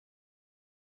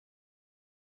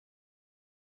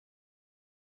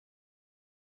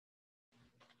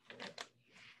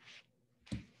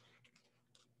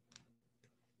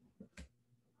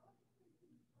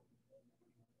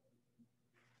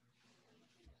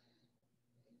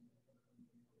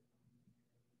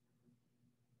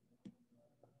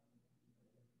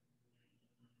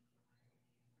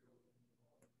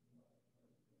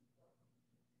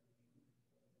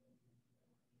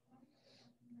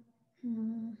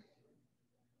Hmm.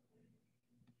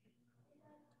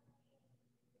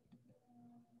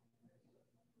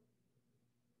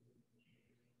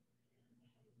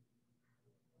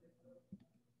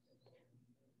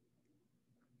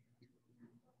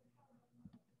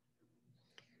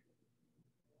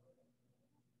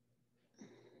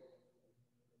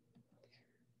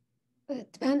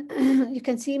 And you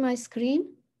can see my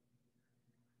screen.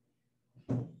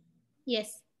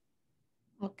 Yes.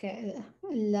 اوكي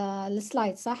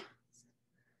السلايد صح؟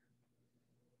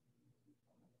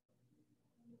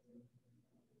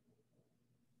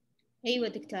 أيوة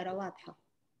دكتورة واضحة.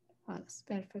 خلاص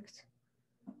perfect.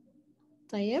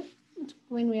 طيب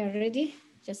when we are ready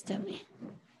just tell me.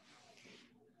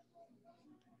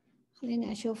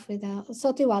 خليني أشوف إذا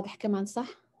صوتي واضح كمان صح؟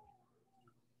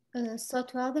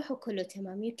 الصوت واضح وكله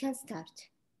تمام. You can start.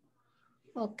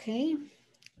 Okay.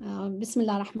 بسم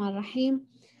الله الرحمن الرحيم.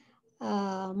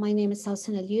 My name is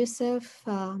Sawsan Alyousef.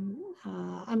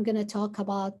 I'm going to talk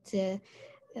about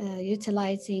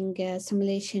utilizing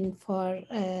simulation for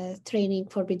training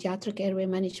for pediatric airway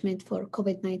management for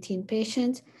COVID-19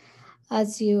 patients.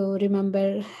 As you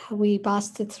remember, we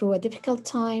passed through a difficult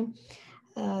time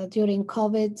during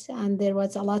COVID, and there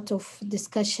was a lot of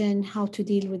discussion how to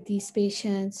deal with these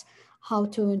patients, how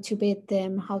to intubate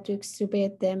them, how to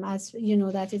extubate them, as you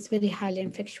know that it's very highly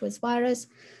infectious virus.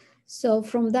 So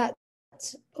from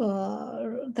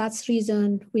that's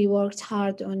reason we worked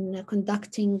hard on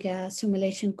conducting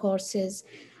simulation courses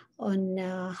on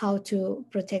how to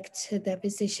protect the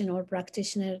physician or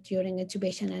practitioner during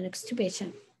intubation and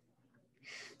extubation.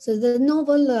 So the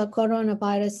novel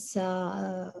coronavirus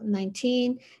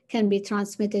 19 can be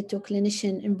transmitted to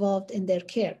clinicians involved in their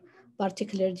care,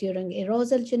 particularly during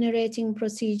aerosol generating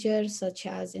procedures such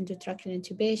as endotracheal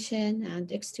intubation and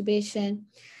extubation.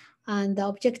 And the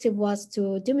objective was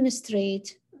to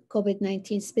demonstrate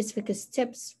COVID-19 specific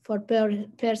steps for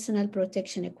personal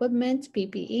protection equipment,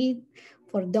 PPE,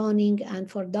 for donning and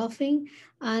for doffing,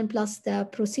 and plus the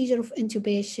procedure of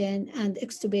intubation and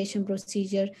extubation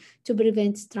procedure to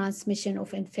prevent transmission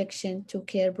of infection to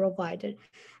care provider,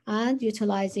 and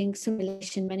utilizing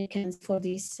simulation mannequins for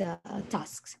these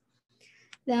tasks.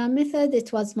 The method,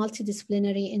 it was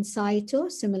multidisciplinary in situ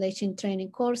simulation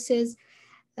training courses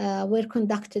were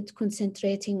conducted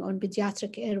concentrating on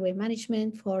pediatric airway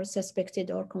management for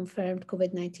suspected or confirmed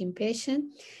COVID-19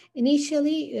 patient.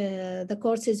 Initially, the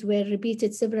courses were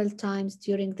repeated several times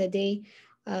during the day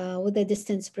with the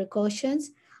distance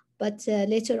precautions, but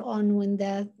later on when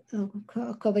the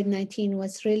COVID-19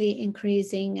 was really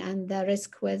increasing and the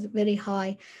risk was very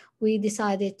high, we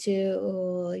decided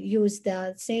to use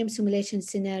the same simulation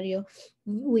scenario.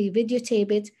 We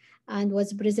videotape it and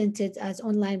was presented as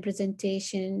online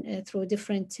presentation through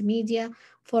different media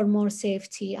for more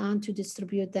safety and to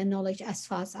distribute the knowledge as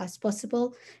fast as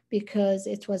possible, because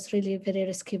it was really a very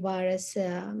risky virus,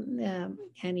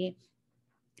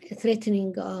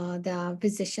 threatening the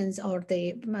physicians or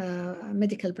the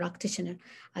medical practitioner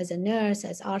as a nurse,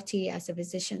 as RT, as a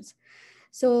physicians.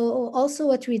 So also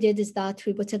what we did is that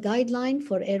we put a guideline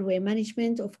for airway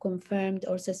management of confirmed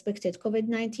or suspected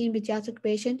COVID-19 pediatric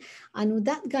patient. And with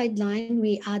that guideline,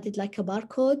 we added like a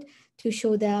barcode to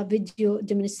show the video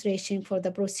demonstration for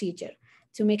the procedure,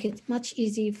 to make it much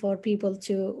easy for people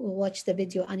to watch the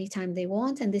video anytime they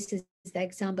want. And this is the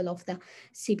example of the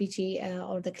CPG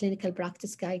or the clinical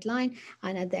practice guideline.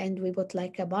 And at the end, we put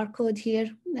like a barcode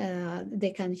here. They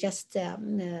can just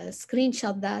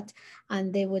screenshot that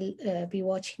and they will be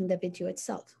watching the video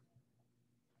itself.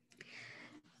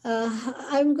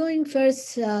 I'm going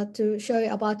first to show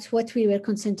you about what we were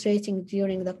concentrating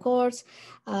during the course.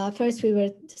 First, we were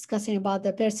discussing about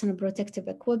the personal protective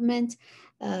equipment.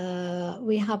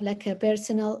 We have like a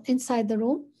personal inside the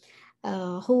room.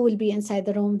 Who will be inside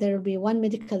the room? There will be one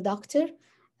medical doctor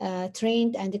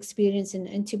trained and experienced in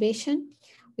intubation.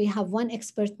 We have one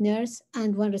expert nurse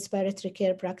and one respiratory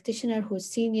care practitioner who's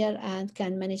senior and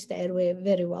can manage the airway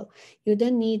very well. You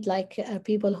don't need like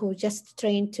people who just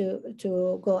trained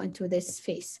to go into this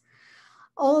phase.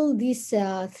 All these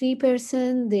three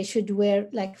persons, they should wear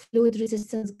like fluid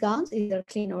resistance gowns, either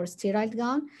clean or sterile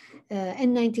gown,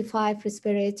 N95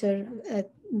 respirator.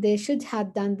 They should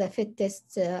have done the fit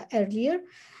test earlier.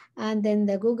 And then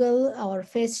the Google or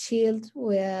face shield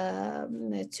were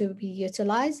to be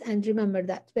utilized. And remember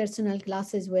that personal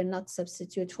glasses were not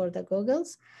substitute for the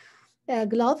goggles.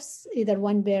 Gloves, either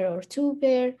one pair or two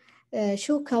pair,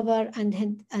 shoe cover and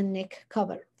head and neck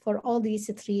cover for all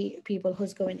these three people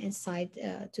who's going inside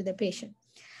to the patient.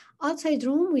 Outside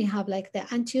room, we have like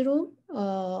the anteroom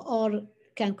or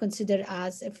can consider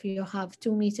as if you have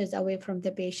 2 meters away from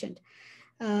the patient.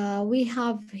 We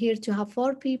have here to have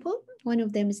 4 people One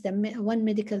of them is the one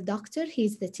medical doctor.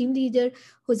 He's the team leader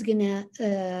who's gonna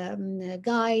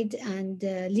guide and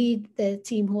lead the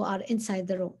team who are inside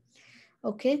the room.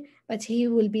 Okay, but he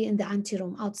will be in the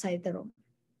anteroom outside the room.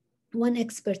 One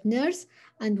expert nurse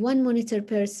and one monitor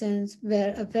person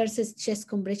versus chest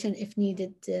compression if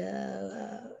needed,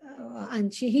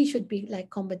 and he should be like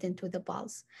competent with the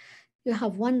pulse. You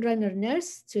have one runner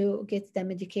nurse to get the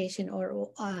medication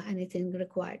or anything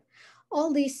required.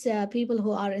 All these people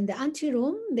who are in the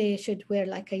anteroom, they should wear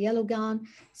like a yellow gown,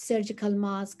 surgical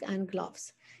mask, and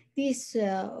gloves. These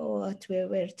what we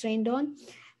were trained on.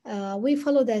 We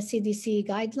follow the CDC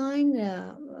guideline,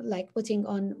 like putting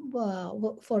on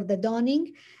for the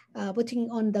donning, putting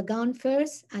on the gown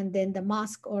first, and then the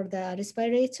mask or the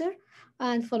respirator,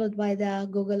 and followed by the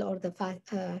goggle or the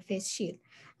face shield,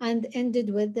 and ended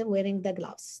with wearing the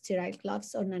gloves, sterile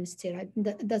gloves or non-sterile.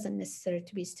 That doesn't necessarily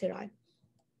to be sterile.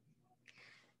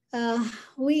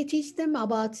 We teach them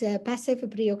about passive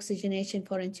pre-oxygenation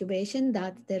for intubation,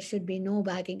 that there should be no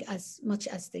bagging as much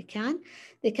as they can.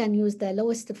 They can use the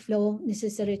lowest flow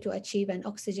necessary to achieve an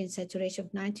oxygen saturation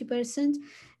of 90%,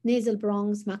 nasal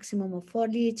bronchs maximum of 4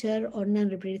 liter, or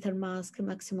non-rebreather mask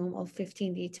maximum of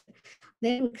 15 liter.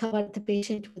 Then we cover the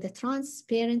patient with a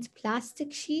transparent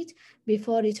plastic sheet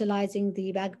before utilizing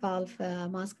the bag valve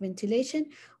mask ventilation,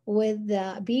 with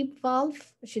the beep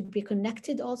valve should be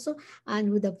connected also,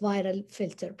 and with a viral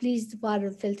filter. Please, the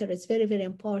viral filter is very, very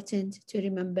important to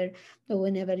remember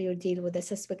whenever you deal with a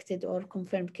suspected or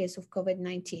confirmed case of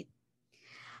COVID-19.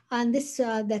 And this,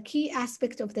 the key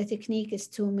aspect of the technique is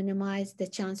to minimize the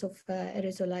chance of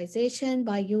aerosolization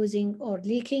by using or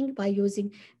leaking by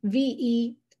using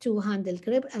VE two-handle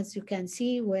grip, as you can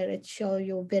see, where it shows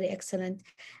you very excellent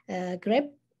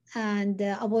grip, and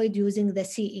avoid using the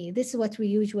CE. This is what we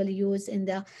usually use in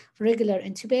the regular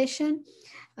intubation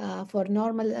for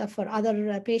normal, for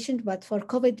other patient, but for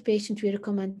COVID patient, we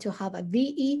recommend to have a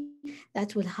VE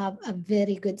that will have a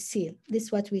very good seal. This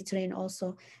is what we train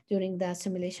also during the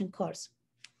simulation course.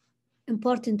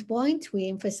 Important point we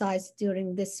emphasize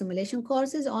during this simulation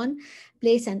courses on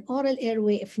place an oral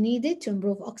airway if needed to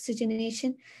improve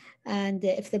oxygenation, and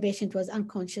if the patient was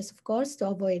unconscious, of course, to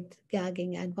avoid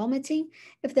gagging and vomiting.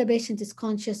 If the patient is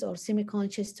conscious or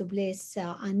semi-conscious, to place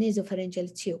a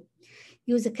nasopharyngeal tube.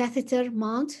 Use a catheter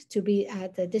mount to be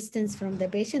at a distance from the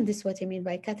patient. This is what I mean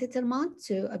by catheter mount,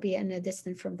 to be in a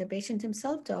distance from the patient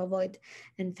himself to avoid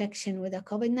infection with a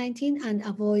COVID-19 and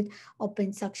avoid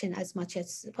open suction as much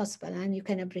as possible. And you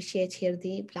can appreciate here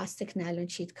the plastic nylon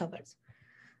sheet covers.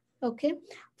 Okay,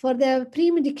 for the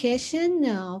pre-medication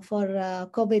for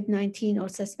COVID-19 or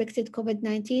suspected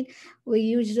COVID-19, we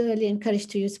usually encourage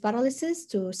to use paralysis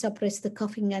to suppress the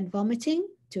coughing and vomiting,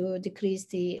 to decrease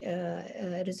the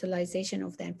aerosolization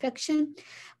of the infection.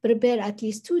 Prepare at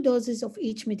least 2 doses of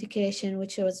each medication,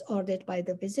 which was ordered by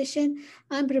the physician,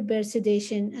 and prepare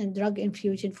sedation and drug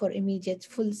infusion for immediate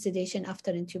full sedation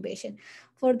after intubation.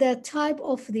 For the type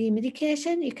of the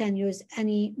medication, you can use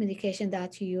any medication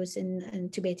that you use in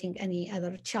intubating any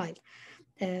other child.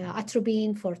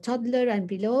 Atropine for toddler and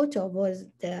below to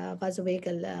avoid the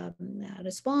vasovagal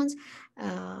response,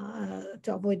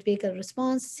 to avoid vagal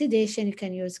response. Sedation, you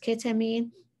can use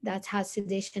ketamine that has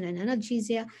sedation and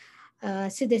analgesia.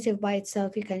 Sedative by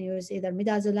itself, you can use either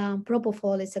midazolam,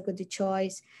 propofol is a good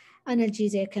choice.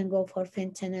 Analgesia can go for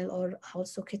fentanyl or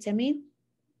also ketamine.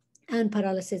 And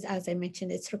paralysis, as I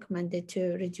mentioned, it's recommended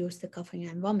to reduce the coughing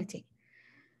and vomiting.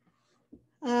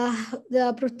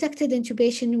 The protected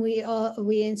intubation,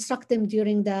 we instruct them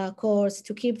during the course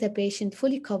to keep the patient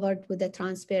fully covered with a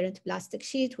transparent plastic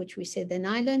sheet, which we say the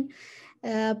nylon.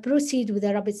 Proceed with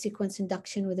a rapid sequence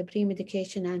induction with the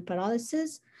pre-medication and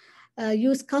paralysis.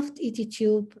 Use cuffed ET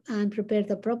tube and prepare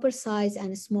the proper size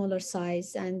and smaller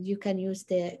size. And you can use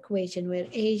the equation where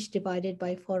age divided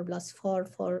by 4 + 4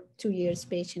 for 2 years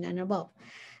patient and above.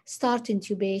 Start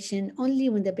intubation only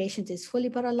when the patient is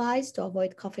fully paralyzed to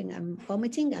avoid coughing and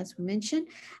vomiting, as we mentioned,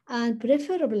 and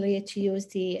preferably to use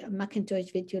the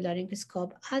Macintosh video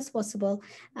laryngoscope as possible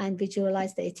and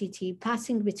visualize the ATT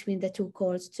passing between the 2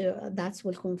 cords that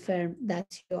will confirm that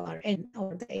you are in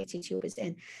or the AT tube is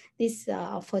in. This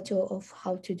photo of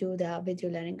how to do the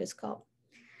video laryngoscope.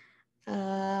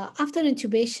 After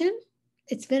intubation,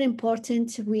 it's very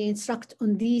important we instruct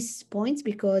on these points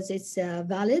because it's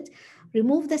valid.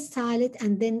 Remove the stylet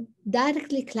and then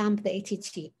directly clamp the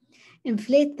ATT.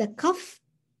 Inflate the cuff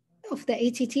of the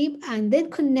ATT and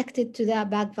then connect it to the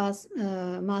bag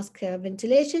mask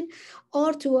ventilation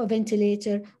or to a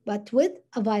ventilator, but with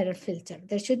a viral filter.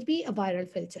 There should be a viral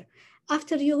filter.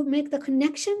 After you make the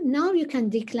connection, now you can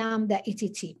declamp the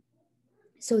ATT.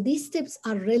 So these tips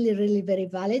are really, really very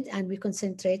valid, and we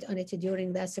concentrate on it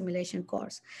during the simulation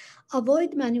course.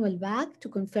 Avoid manual bag to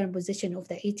confirm position of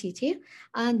the ATT,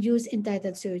 and use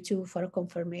entitled CO2 for a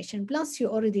confirmation. Plus, you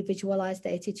already visualize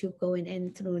the AT tube going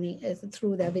in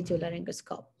through the video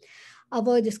laryngoscope.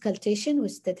 Avoid auscultation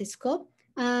with stethoscope.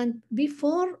 And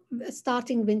before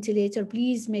starting ventilator,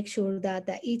 please make sure that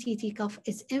the ATT cuff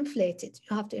is inflated.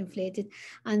 You have to inflate it.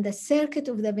 And the circuit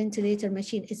of the ventilator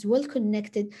machine is well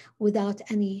connected without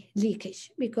any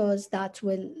leakage, because that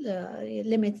will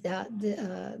limit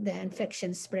the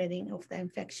infection, spreading of the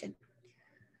infection.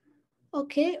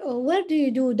 Okay, where do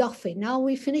you do doffing? Now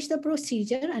we finished the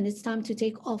procedure and it's time to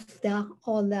take off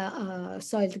all the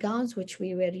soiled gowns which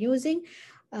we were using.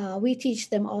 We teach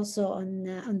them also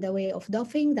on the way of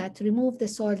doffing, that remove the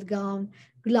soiled gown,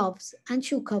 gloves, and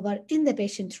shoe cover in the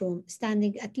patient room,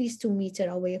 standing at least 2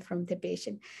 meters away from the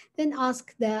patient. Then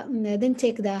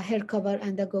take the hair cover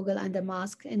and the goggle and the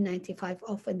mask N95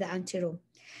 off in the anteroom.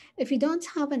 If you don't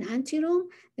have an anteroom,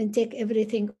 then take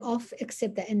everything off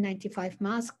except the N95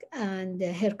 mask and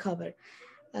the hair cover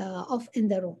off in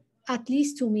the room, at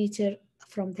least 2 meters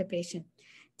from the patient.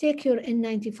 Take your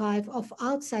N95 off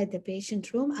outside the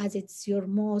patient room, as it's your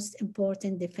most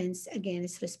important defense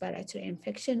against respiratory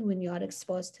infection when you are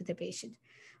exposed to the patient.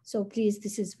 So please,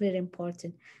 this is very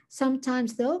important.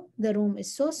 Sometimes though, the room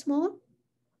is so small,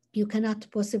 you cannot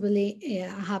possibly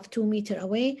have 2 meters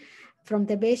away from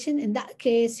the patient. In that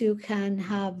case, you can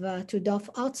have to doff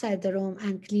outside the room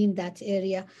and clean that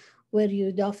area where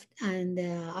you doffed, and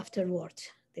afterward,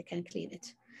 they can clean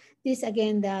it. This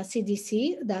again, the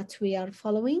CDC that we are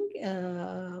following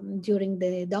during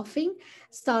the doffing.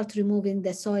 Start removing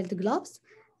the soiled gloves,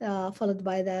 followed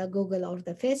by the goggle or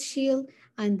the face shield,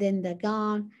 and then the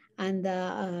gown and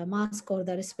the mask or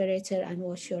the respirator, and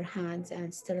wash your hands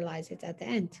and sterilize it at the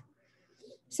end.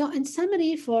 So in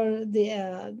summary, for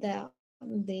the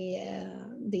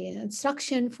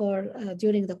instruction for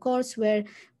during the course, where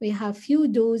we have few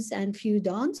do's and few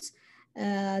don'ts.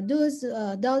 Do's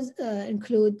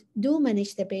include: do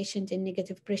manage the patient in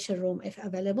negative pressure room if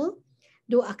available.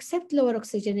 Do accept lower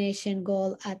oxygenation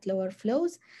goal at lower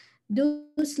flows. Do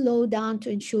slow down to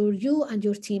ensure you and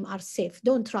your team are safe.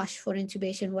 Don't rush for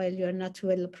intubation while you're not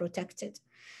well protected.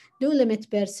 Do limit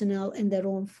personnel in the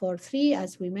room for 3,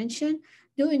 as we mentioned.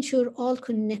 Do ensure all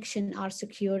connections are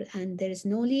secure and there is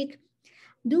no leak.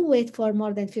 Do wait for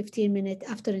more than 15 minutes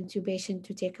after intubation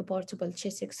to take a portable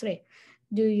chest X-ray.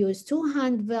 Do use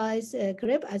 2-hand vice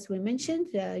grip, as we mentioned,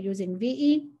 using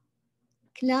VE.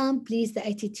 Clamp, please, the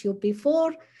IT tube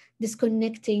before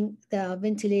disconnecting the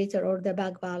ventilator or the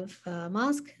bag valve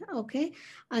mask, okay?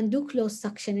 And do close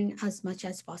suctioning as much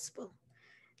as possible.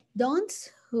 Don't,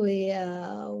 we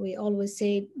always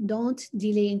say, don't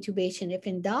delay intubation if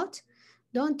in doubt.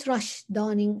 Don't rush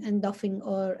donning and doffing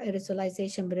or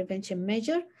aerosolization prevention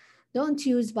measure. Don't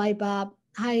use BiPAP,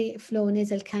 high flow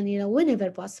nasal cannula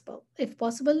whenever possible. If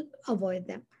possible, avoid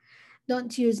them.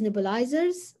 Don't use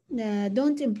nebulizers.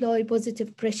 Don't employ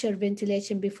positive pressure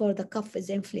ventilation before the cuff is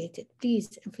inflated.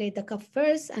 Please inflate the cuff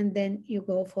first and then you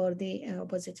go for the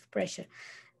positive pressure.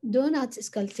 Do not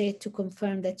auscultate to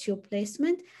confirm the tube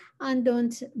placement, and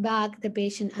don't bag the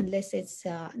patient unless it's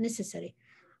necessary.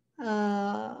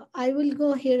 I will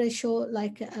go here and show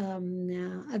like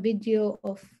a video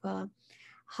of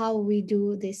how we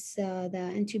do this,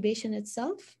 the intubation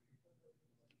itself,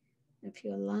 if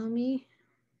you allow me.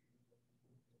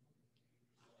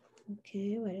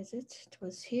 Okay, where is it? It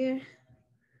was here.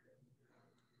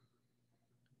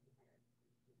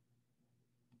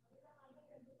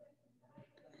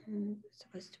 It's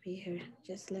supposed to be here.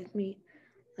 Just let me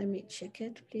check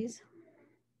it, please.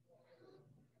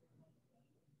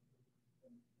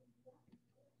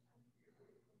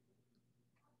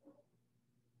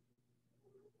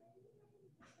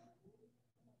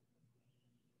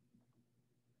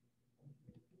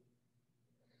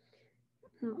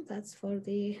 No, that's for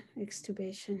the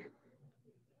extubation.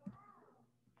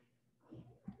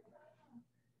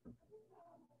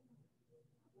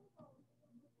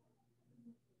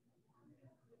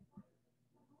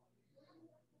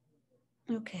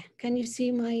 Okay, can you see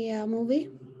my movie?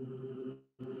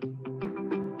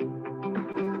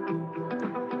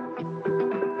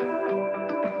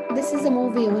 This is a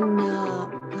movie on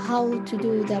how to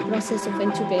do the process of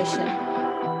intubation.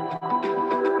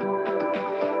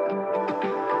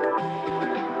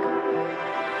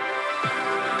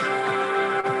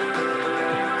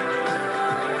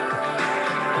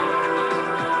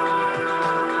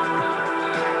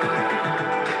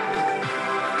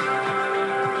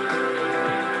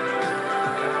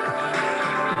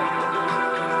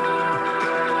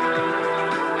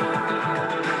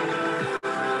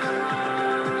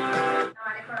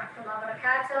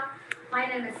 My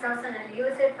name is Sawsan and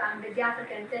Alyousef. I'm Paediatric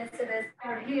intensivist.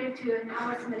 We're here in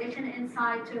our simulation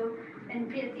inside in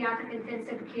pediatric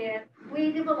intensive care.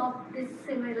 We developed this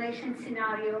simulation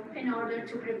scenario in order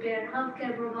to prepare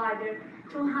healthcare providers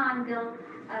to handle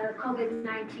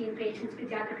COVID-19 patients,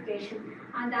 pediatric patients,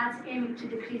 and that's aiming to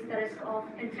decrease the risk of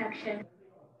infection.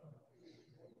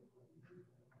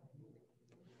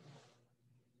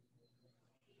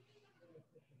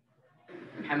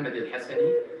 Mohammed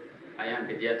Al-Hassani. I am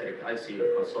pediatric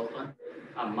ICU consultant,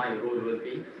 and my role will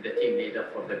be the team leader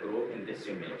for the group in this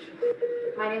simulation.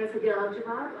 My name is Alyousef.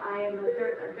 I am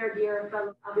a third year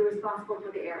fellow. I'll be responsible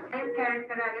for the Airway. I'm Karen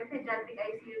Karagan, pediatric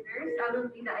ICU nurse. I will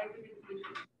be the IP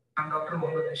medication. I'm Dr.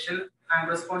 Mohammed Michel. I'm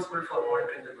responsible for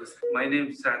monitoring the risk. My name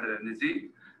is Sandra Nizi.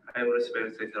 I am a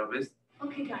respiratory therapist.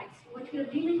 Okay, guys, what we're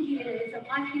dealing here is a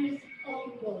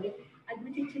 5-year-old boy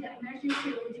admitted to the emergency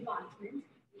room department.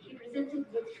 He presented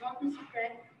with shortness of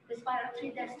breath, respiratory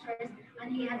distress,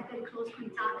 and he had very close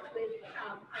contact with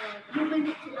human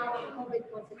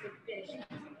COVID-positive patients.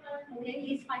 Okay,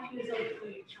 he's 5 years old from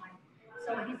the child. So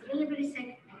he's really very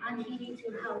sick, and he needs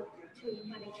your help to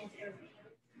manage his airway.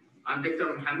 I'm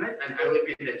Dr. Mohammed, and I will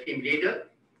be the team leader.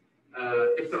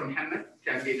 Dr. Mohammed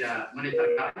can be the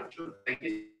monitor guide. Thank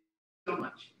you so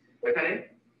much. Karen,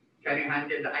 can you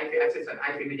handle the IP access and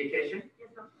IP medication? Yes,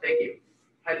 sir. Thank you.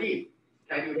 Hadid,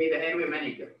 can you be the airway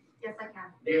manager? Yes, I can.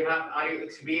 Are you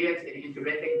experienced in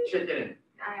intubating children?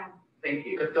 I am. Thank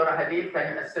you. Dr. Hadid,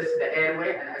 can you assist the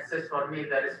airway and assist for me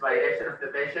the respiration of the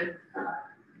patient?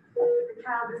 The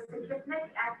child is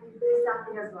symptomatic and do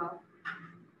something as well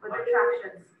with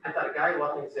retractions. Another guy,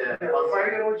 what is A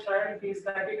 5-year-old child, he is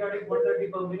tachycardic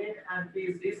 130 per minute and he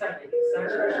is desaturated.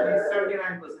 Saturation is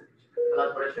 79%.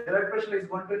 blood pressure? Blood pressure is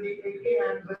 120/80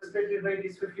 and respiratory rate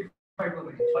is 55 per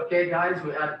minute. Okay, guys,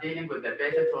 we are dealing with the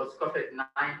patient who was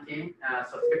COVID-19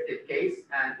 suspected case,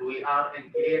 and we are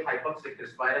in clear hypoxic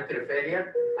respiratory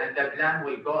failure, and the plan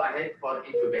will go ahead for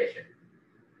intubation.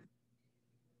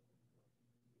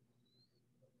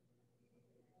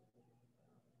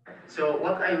 So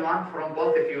what I want from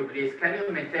both of you, please, can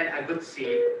you maintain a good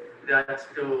seat that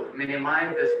to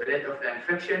minimize the spread of the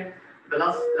infection? But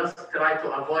let's try to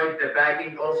avoid the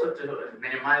bagging also to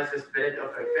minimize the spread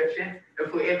of infection.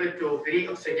 If we're able to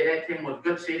re-oxygenate him with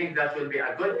good sealing, that will be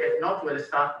a good. If not, we'll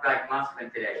start bag mask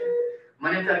ventilation.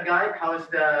 Monitor guide, how is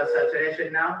the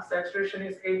saturation now? Saturation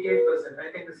is 88%.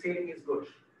 I think the sealing is good.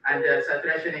 And the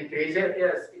saturation increasing?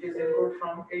 Yes, it is improved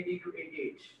from 80 to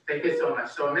 88. Thank you so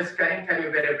much. So, Ms. Karim, can you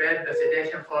prepare the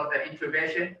sedation for the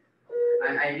intubation?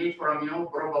 And I need from you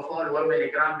propofol 1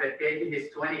 milligram per kg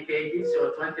is 20 kg,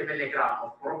 so 20 milligram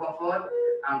of propofol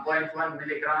and 0.1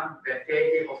 milligram per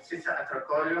kg of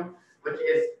cisatracorium, which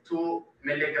is 2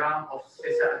 milligram of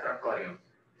cisatracorium.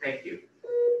 Thank you.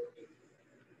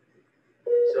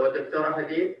 So, Dr.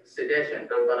 Hadid, sedation and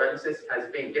paralysis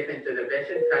has been given to the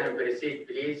patient. Can you proceed,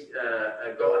 please?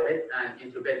 Go ahead and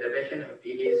intubate the patient if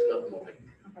he is not moving.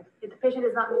 Okay. If the patient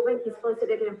is not moving, he's fully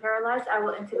sedated and paralyzed, I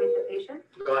will intubate the patient.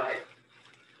 Go ahead.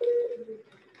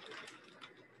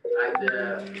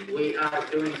 And we are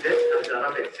doing this as a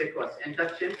rapid sequence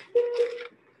induction.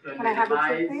 Can I have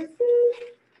a tip, please?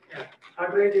 Yeah.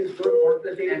 Heart rate is good.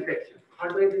 130. Infection.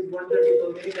 Heart rate is 130 per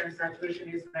minute and saturation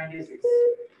is 96.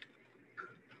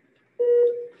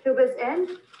 Tube is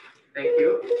in. Thank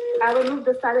you. I will remove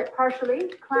the stylet partially,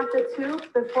 clamp the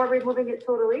tube before removing it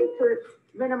totally to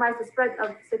minimize the spread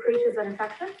of secretions and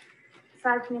infection.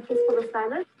 Side, can you please pull the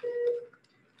stylet?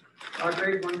 Heart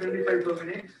rate 125 per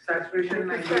minute, saturation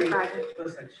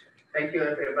 98%. Thank you,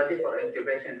 everybody, for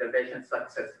intubation the patient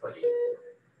successfully.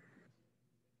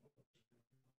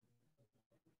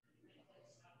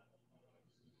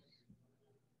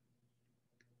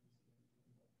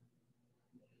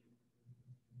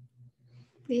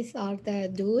 These are the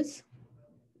do's.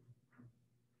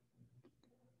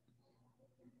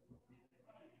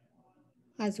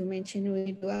 As we mentioned,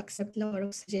 we do accept lower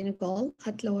oxygen goal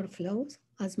at lower flows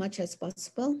as much as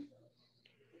possible.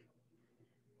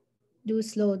 Do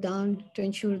slow down to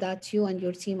ensure that you and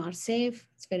your team are safe.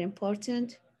 It's very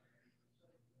important.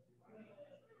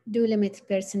 Do limit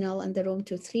personnel in the room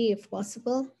to 3 if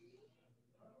possible.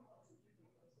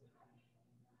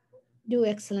 Do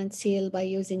excellent seal by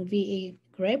using VE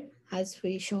grip as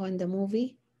we show in the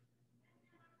movie.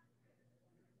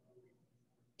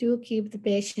 Do keep the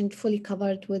patient fully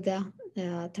covered with a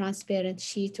transparent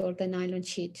sheet or the nylon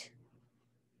sheet.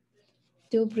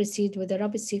 Do proceed with a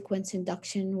rapid sequence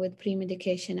induction with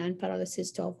pre-medication and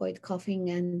paralysis to avoid coughing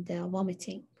and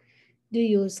vomiting. Do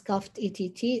use cuffed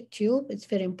ETT tube, it's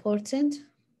very important.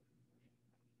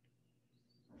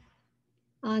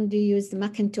 And you use the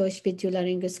Macintosh video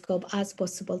laryngoscope as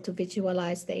possible to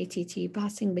visualize the ATT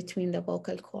passing between the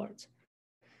vocal cords.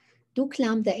 Do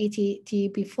clamp the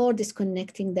ATT before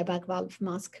disconnecting the back valve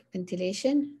mask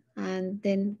ventilation and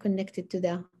then connect it to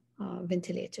the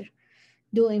ventilator.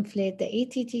 Do inflate the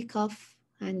ATT cuff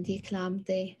and declamp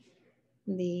the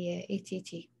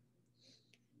ATT.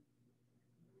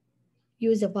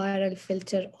 Use a viral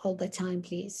filter all the time,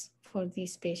 please, for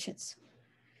these patients.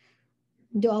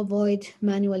 Do avoid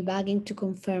manual bagging to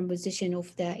confirm position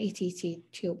of the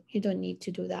ATT tube. You don't need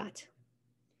to do that.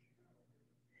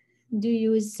 Do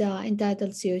use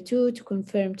entitled CO2 to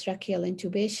confirm tracheal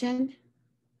intubation.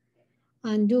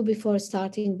 And do before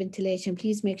starting ventilation,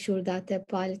 please make sure that the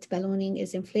pilot ballooning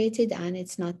is inflated and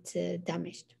it's not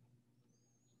damaged.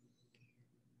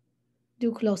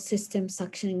 Do closed system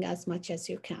suctioning as much as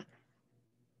you can.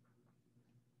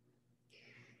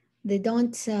 The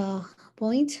don't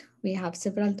point, we have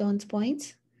several don't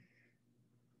points.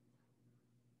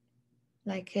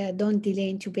 Like don't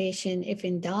delay intubation if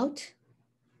in doubt.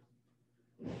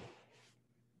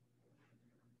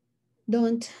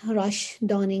 Don't rush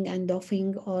donning and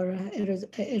doffing or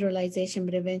aerolization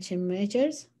prevention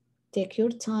measures. Take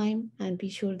your time and be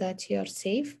sure that you're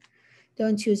safe.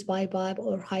 Don't use BiPAP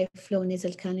or high flow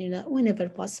nasal cannula whenever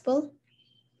possible.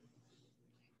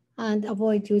 And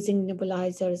avoid using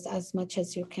nebulizers as much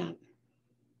as you can.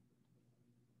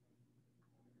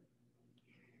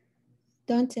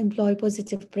 Don't employ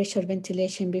positive pressure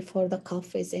ventilation before the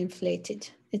cuff is inflated.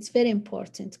 It's very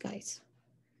important, guys.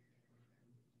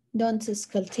 Don't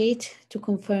auscultate to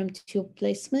confirm tube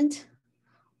placement.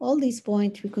 All these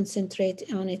points, we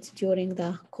concentrate on it during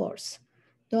the course.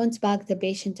 Don't bag the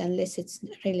patient unless it's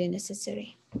really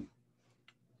necessary.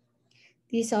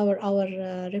 These are our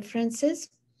references.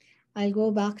 I'll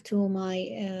go back to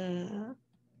my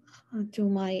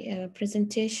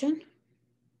presentation.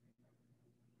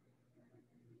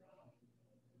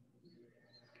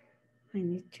 I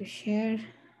need to share.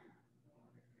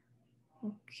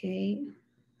 Okay.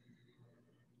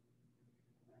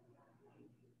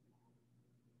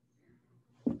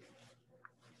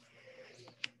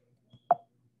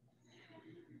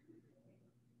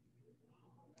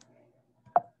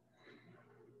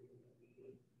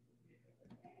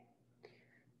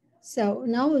 So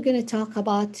now we're going to talk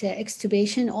about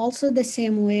extubation. Also the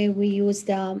same way we use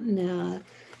the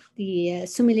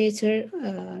simulator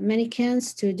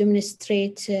mannequins to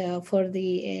demonstrate for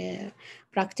the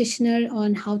practitioner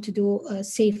on how to do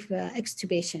safe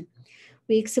extubation.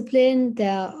 We explain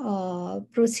the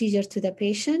procedure to the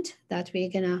patient that we're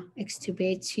gonna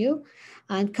extubate you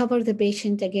and cover the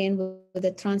patient again with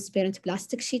a transparent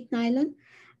plastic sheet nylon.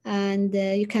 And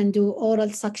you can do oral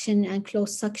suction and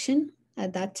closed suction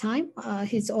at that time.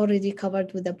 He's already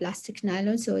covered with the plastic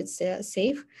nylon, so it's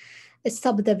safe.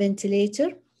 Stop the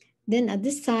ventilator. Then at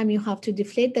this time, you have to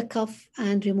deflate the cuff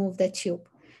and remove the tube.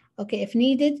 Okay, if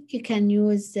needed, you can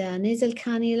use nasal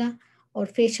cannula or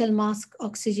facial mask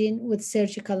oxygen with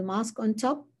surgical mask on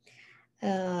top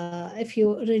if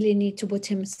you really need to put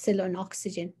him still on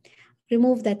oxygen.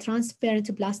 Remove the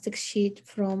transparent plastic sheet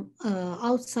from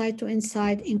outside to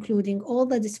inside, including all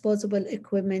the disposable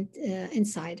equipment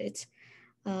inside it.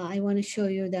 I want to show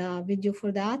you the video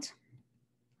for that.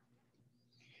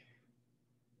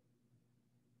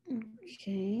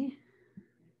 Okay.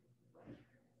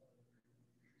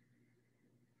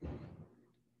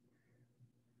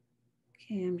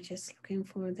 Okay, I'm just looking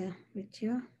for the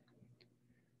video.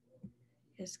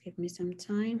 Just give me some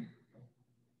time.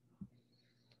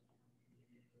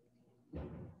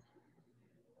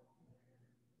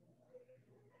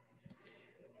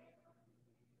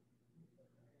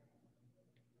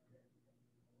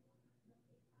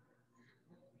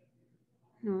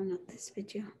 No, not this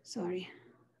video, sorry.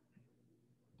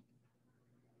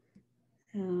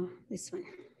 This one.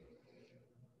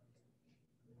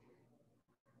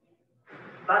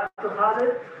 Back to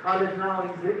Khalid. Khalid now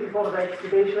is ready for the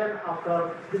extubation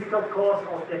after difficult course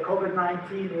of the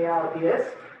COVID-19 ARDS.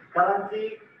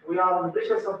 Currently, we are on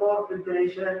pressure support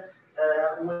ventilation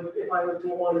with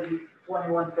FiO2 only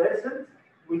 21%.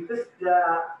 We test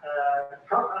the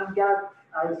cup and gap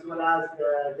as well as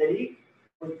the leak,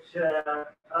 which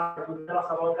will tell us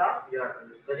about that. Yeah,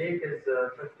 the leak is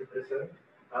 50%,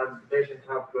 and the patient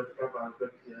have good cup and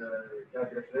good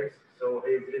gag reflex, so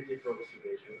he is ready for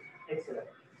extubation. Excellent.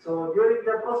 So during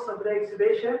the process of the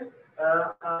extubation,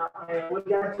 we're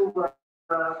going to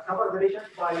cover the patient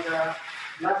by the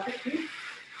plastic sheet.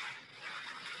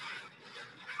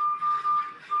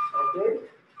 Okay.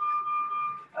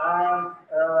 And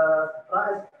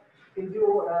can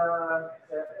you,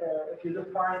 if you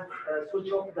don't mind,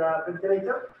 switch off the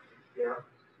ventilator? Yeah.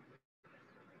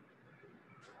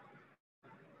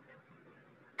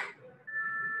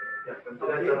 Yeah,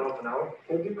 ventilator off now.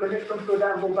 Can you connect them to the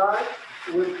ambu bag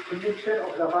with connection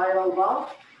of the viral valve?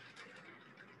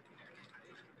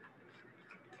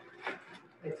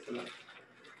 Excellent.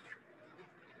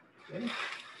 Okay.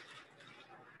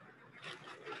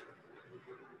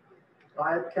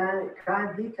 Right,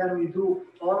 can we do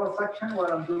oral suction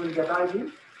while I'm doing the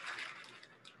bagging?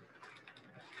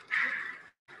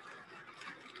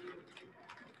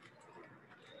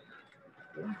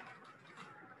 Okay.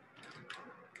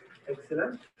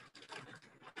 Excellent.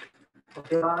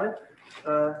 Okay, right.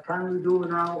 Can we do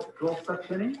now close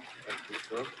suctioning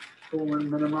to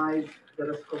minimize the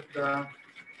risk of the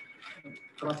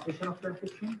transmission of the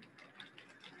infection?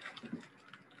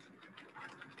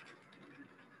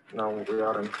 Now we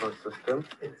are in closed system.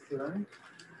 Excellent.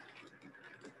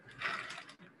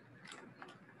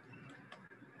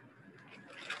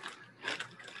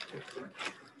 Excellent.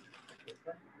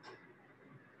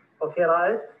 Okay,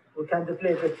 right. We can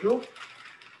deflate the tube.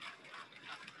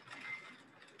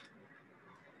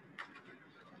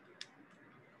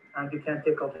 And you can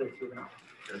take off the tube now.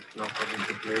 Yes, no problem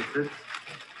to place it.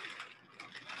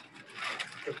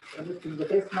 Excellent. In the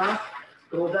face mask,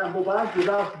 throw the ambu bag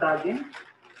without bagging.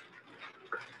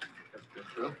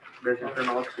 Patient in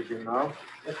oxygen now.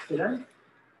 Excellent.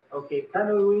 Okay,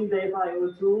 can we wean the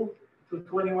FiO2 to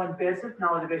 21%?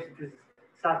 Now the patient is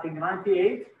starting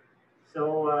 98.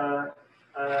 So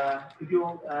could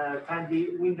you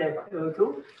kindly wean the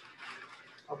FiO2?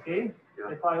 Okay,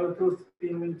 Yeah. FiO2 is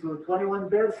being weaned to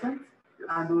 21%,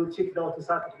 and we'll check the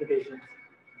autosat of the patient.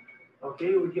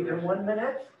 Okay, we'll give him 1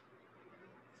 minute.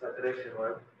 Saturation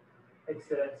well.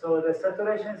 Excellent. So the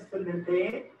saturation is still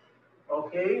maintained.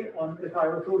 Okay, on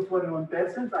FiO2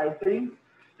 21%, I think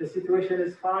the situation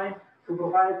is fine to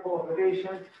provide for the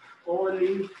patient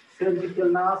only surgical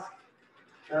mask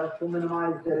to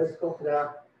minimize the risk of the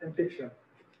infection.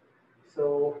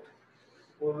 So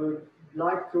we would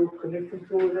like to connect it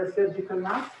to the surgical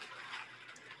mask.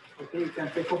 Okay, you can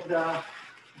take off the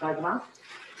bag mask.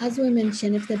 As we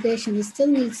mentioned, if the patient still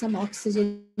needs some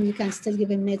oxygen, you can still give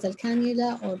him nasal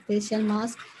cannula or facial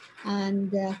mask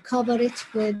and cover it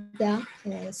with the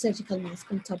surgical mask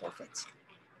on top of it.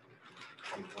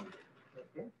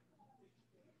 Okay.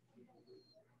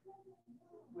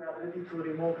 We are ready to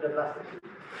remove the plastic.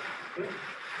 Okay.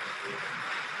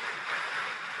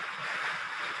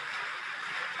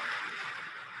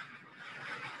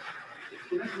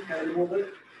 You can remove it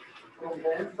from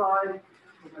the inside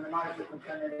to minimize the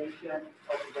contamination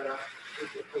of the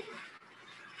equipment.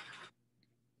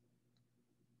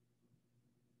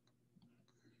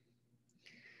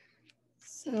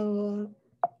 So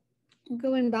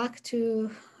going back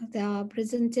to the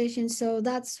presentation, so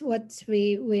that's what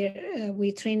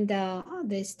we trained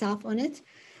the staff on it,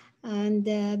 and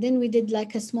then we did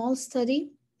like a small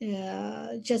study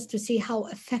just to see how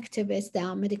effective is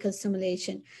the medical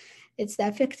simulation. It's the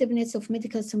effectiveness of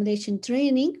medical simulation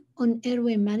training on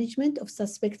airway management of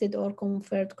suspected or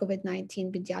confirmed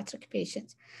COVID-19 pediatric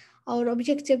patients. Our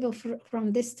objective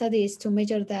from this study is to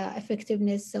measure the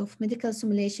effectiveness of medical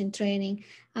simulation training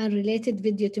and related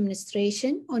video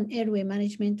demonstration on airway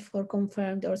management for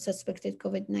confirmed or suspected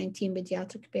COVID-19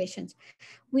 pediatric patients.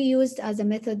 We used as a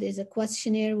method is a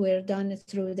questionnaire were done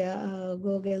through the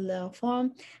Google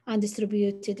form and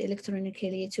distributed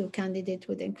electronically to candidates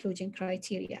with inclusion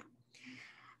criteria.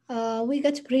 We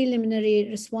got preliminary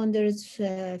responders,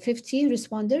 50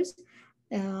 responders.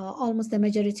 Almost the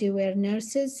majority were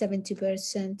nurses,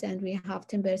 70%, and we have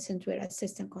 10% were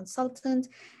assistant consultant,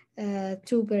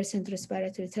 2%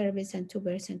 respiratory therapists, and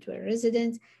 2% were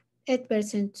residents,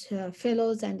 8%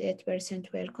 fellows, and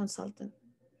 8% were consultants.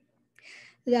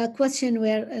 The question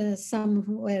were, some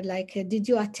were like, did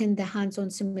you attend the hands-on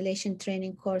simulation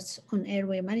training course on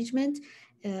airway management?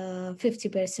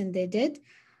 50% they did.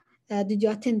 Did you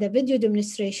attend the video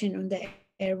demonstration on the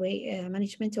airway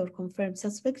management or confirmed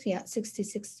suspects? Yeah,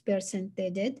 66% they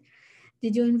did.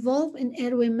 Did you involve in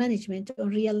airway management on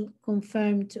real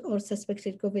confirmed or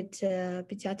suspected COVID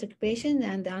pediatric patient?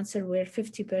 And the answer were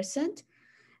 50%.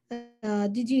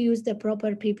 Did you use the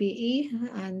proper PPE?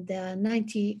 And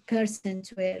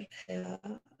 90% were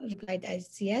replied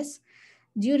as yes.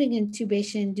 During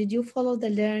intubation, did you follow the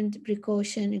learned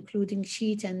precaution, including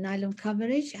sheet and nylon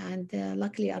coverage? And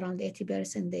luckily around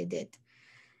 80% they did.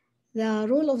 The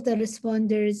role of the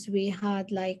responders, we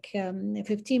had like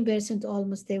 15%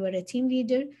 almost, they were a team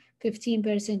leader,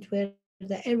 15% were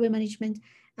the airway management,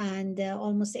 and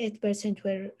almost 8%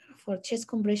 were for chest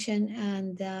compression,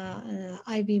 and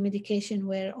IV medication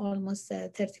were almost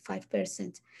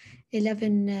 35%.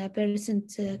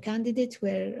 11% candidate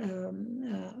were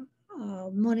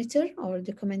monitor or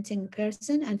documenting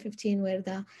person, and 15 were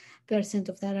the percent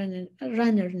of the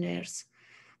runner nurse.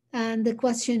 And the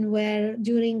question were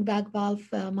during back valve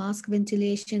mask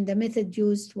ventilation, the method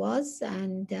used was,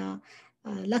 and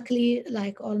luckily,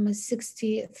 like almost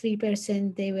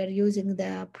 63%, they were using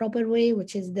the proper way,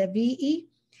 which is the VE,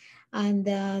 and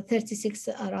 36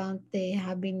 around, they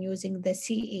have been using the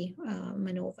CE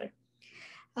maneuver.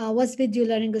 Was video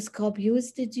laryngoscope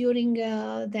used during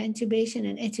the intubation?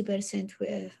 And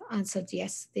 80% answered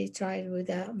yes, they tried with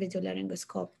a video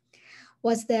laryngoscope.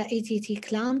 Was the ATT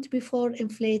clamped before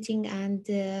inflating and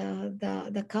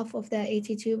the cuff of the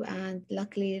AT tube? And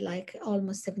luckily, like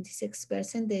almost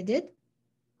 76% they did.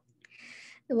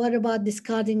 What about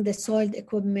discarding the soiled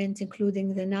equipment,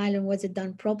 including the nylon? Was it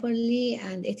done properly?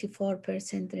 And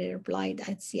 84% replied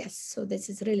as yes. So this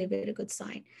is really very good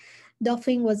sign.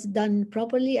 Doffing was done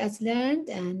properly as learned,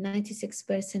 and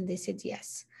 96% they said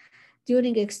yes.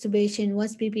 During extubation,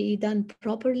 was PPE done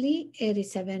properly?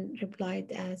 87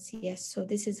 replied as yes. So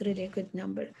this is really a good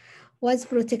number. Was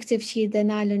protective sheet, the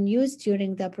nylon, used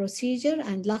during the procedure?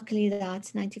 And luckily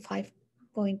that's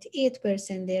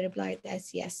 95.8% they replied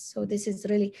as yes. So this is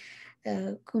really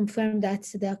confirmed that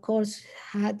the course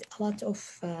had a lot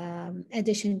of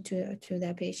addition to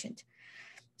the patient.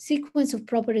 Sequence of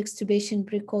proper extubation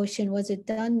precaution, was it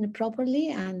done properly?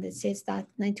 And it says that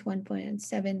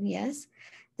 91.7 yes.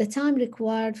 The time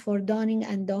required for donning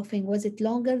and doffing, was it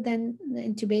longer than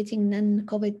intubating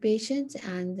non-COVID patients?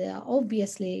 And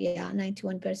obviously, yeah,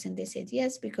 91% they said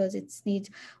yes, because it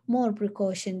needs more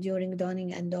precaution during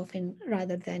donning and doffing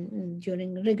rather than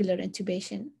during regular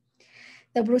intubation.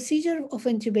 The procedure of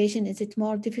intubation, is it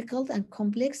more difficult and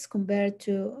complex compared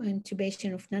to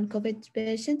intubation of non-COVID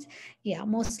patients? Yeah,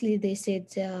 mostly they said,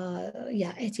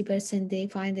 yeah, 80% they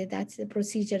find that the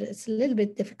procedure is a little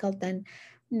bit difficult than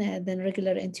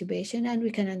regular intubation, and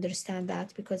we can understand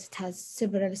that because it has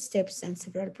several steps and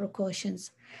several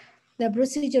precautions. The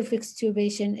procedure of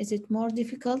extubation, is it more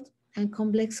difficult and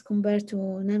complex compared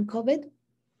to non-COVID?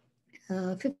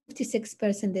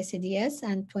 56% they said yes,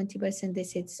 and 20% they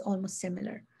said it's almost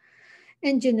similar.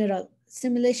 In general,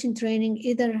 simulation training,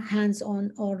 either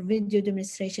hands-on or video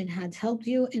demonstration, had helped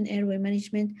you in airway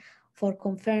management for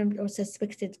confirmed or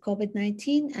suspected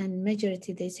COVID-19, and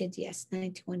majority they said yes,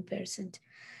 91%.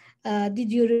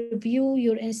 Did you review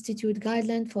your institute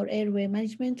guideline for airway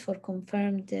management for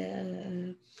confirmed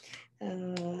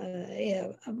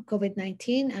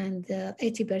COVID-19? And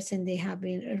 80% they have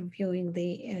been reviewing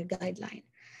the guideline.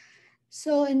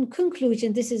 So in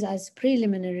conclusion, this is as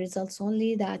preliminary results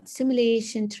only, that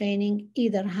simulation training,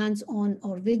 either hands-on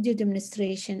or video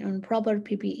demonstration on proper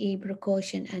PPE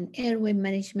precaution and airway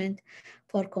management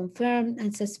for confirmed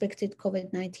and suspected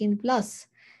COVID-19, plus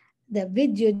the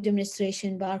video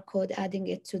demonstration barcode, adding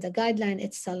it to the guideline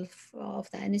itself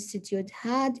of the institute,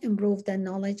 had improved the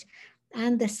knowledge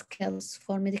and the skills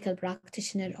for medical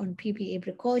practitioner on PPE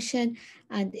precaution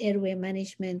and airway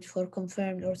management for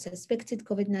confirmed or suspected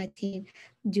COVID-19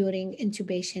 during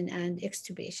intubation and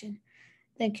extubation.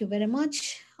 Thank you very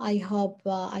much. I hope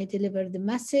I delivered the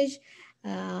message.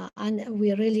 And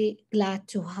we're really glad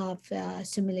to have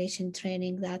simulation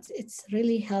training, that it's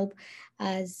really helped,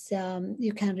 as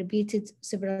you can repeat it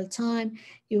several times.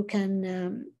 You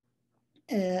can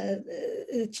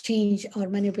change or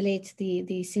manipulate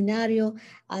the scenario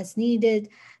as needed.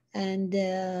 And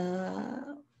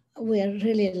we're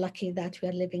really lucky that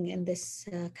we're living in this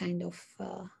kind of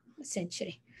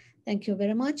century. Thank you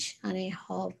very much, and I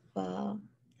hope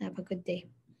have a good day.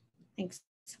 Thanks.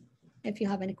 If you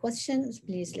have any questions,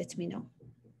 please let me know.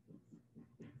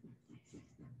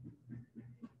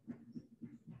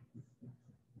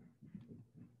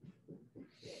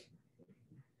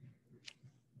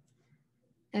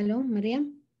 الو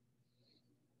مريم.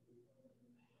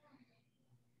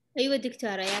 ايوه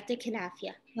دكتورة، يعطيك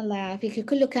العافية. الله يعافيك.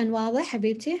 كله كان واضح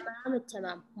حبيبتي؟ تمام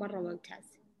التمام، مرة ممتاز.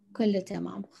 كله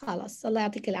تمام، خلاص. الله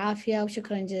يعطيك العافية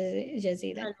وشكرا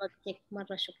جزيلا.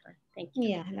 مرة شكرا.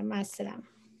 يا هلا، مع السلامة.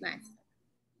 مع السلامة.